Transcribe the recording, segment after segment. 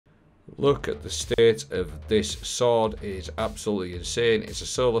Look at the state of this sword. It is absolutely insane. It's a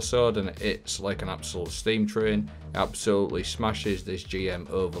solar sword and it's like an absolute steam train. It absolutely smashes this GM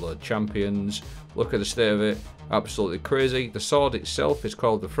Overload Champions. Look at the state of it. Absolutely crazy. The sword itself is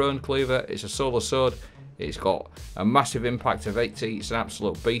called the Throne Cleaver. It's a solar sword. It's got a massive impact of 80. It's an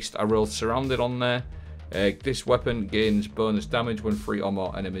absolute beast. I rolled Surrounded on there. This weapon gains bonus damage when 3 or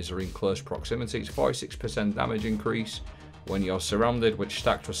more enemies are in close proximity. It's 46% damage increase when you're surrounded, which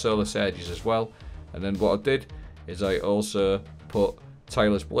stacked with solar surges as well. And then what I did is I also put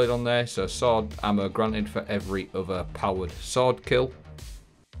Tyler's Blade on there, so sword ammo granted for every other powered sword kill.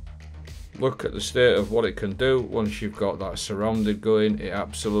 Look at the state of what it can do once you've got that surrounded going. It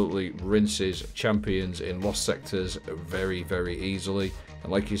absolutely rinses champions in lost sectors very, very easily.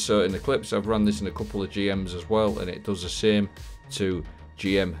 And like you saw in the clips, I've run this in a couple of GMs as well, and it does the same to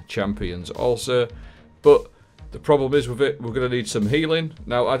GM champions also. But the problem is with it, we're going to need some healing.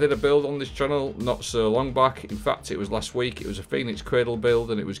 Now, I did a build on this channel not so long back. In fact, it was last week. It was a Phoenix Cradle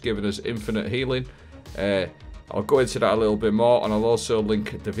build, and it was giving us infinite healing. I'll go into that a little bit more, and I'll also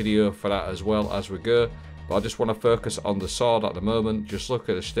link the video for that as well as we go. But I just want to focus on the sword at the moment. Just look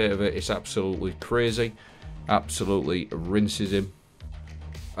at the state of it. It's absolutely crazy. Absolutely rinses him.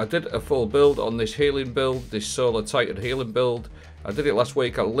 I did a full build on this healing build, this Solar Titan healing build. I did it last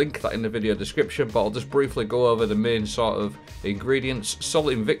week. I'll link that in the video description, but I'll just briefly go over the main sort of ingredients. Sol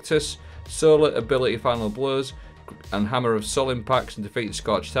Invictus, Solar Ability Final Blows, and Hammer of Sol Impacts and defeat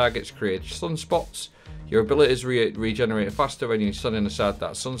scorched targets create sunspots. Your abilities regenerate faster when you're sunning aside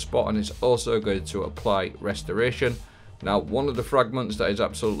that sunspot, and it's also going to apply restoration. Now, one of the fragments that is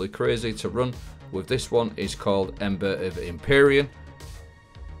absolutely crazy to run with this one is called Ember of Empyrean.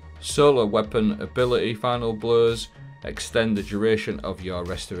 Solar Weapon Ability Final Blows extend the duration of your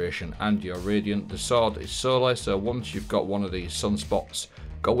restoration and your radiant. The sword is solar, so once you've got one of these sunspots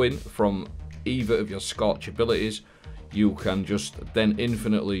going from either of your scorch abilities, you can just then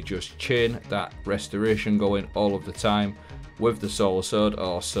infinitely just chain that restoration going all of the time with the solar sword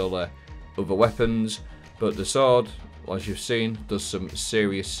or solar other weapons. But the sword, as you've seen, does some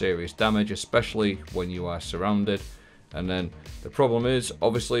serious damage, especially when you are surrounded. And then the problem is,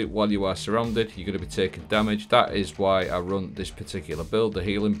 obviously, while you are surrounded, you're going to be taking damage. That is why I run this particular build, the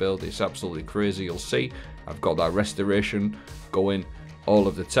healing build. It's absolutely crazy. You'll see I've got that restoration going all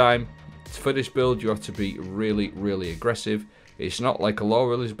of the time. For this build, you have to be really aggressive. It's not like a Law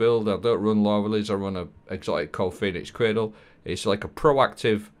Release build. I don't run Law Release. I run an exotic called Phoenix Cradle. It's like a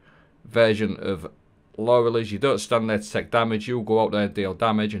proactive version of Law Release. You don't stand there to take damage. You go out there, deal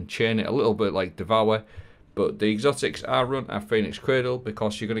damage, and chain it a little bit like Devour. But the exotics I run are Phoenix Cradle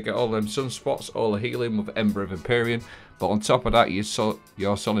because you're going to get all them sunspots, all the healing with Ember of Empyrean. But on top of that, your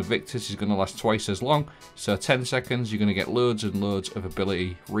Sol Invictus is going to last twice as long. So 10 seconds, you're going to get loads and loads of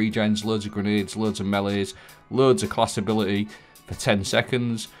ability regens, loads of grenades, loads of melees, loads of class ability for 10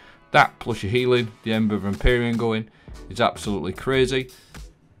 seconds. That plus your healing, the Ember of Empyrean going, is absolutely crazy.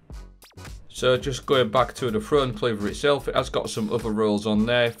 So just going back to the Throne Cleaver itself, it has got some other rolls on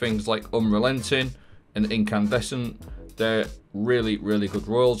there, things like Unrelenting and Incandescent. They're really good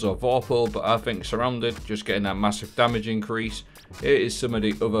rolls, or Vorpal, but I think Surrounded, just getting that massive damage increase. Here is some of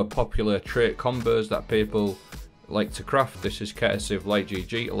the other popular trait combos that people like to craft. This is courtesy of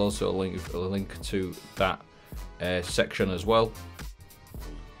LightGG. I'll also link a link to that section as well.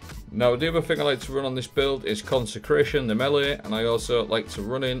 Now, the other thing I like to run on this build is Consecration, the melee, and I also like to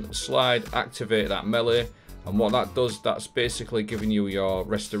run in, slide, activate that melee. And what that does, that's basically giving you your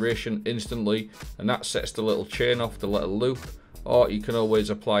restoration instantly, and that sets the little chain off, the little loop. Or you can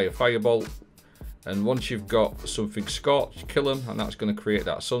always apply a firebolt, and once you've got something scorched, kill them, and that's going to create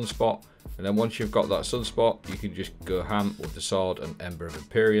that sunspot. And then once you've got that sunspot, you can just go ham with the sword and Ember of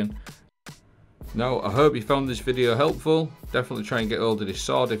Empyrean. Now, I hope you found this video helpful. Definitely try and get hold of this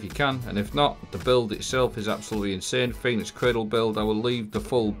sword if you can, and if not, the build itself is absolutely insane. Phoenix Cradle build. I will leave the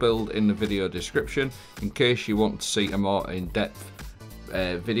full build in the video description in case you want to see a more in-depth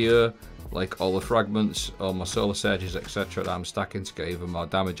video, like all the fragments, all my solar surges, etc. that I'm stacking to get even more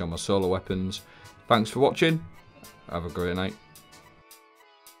damage on my solar weapons. Thanks for watching. Have a great night.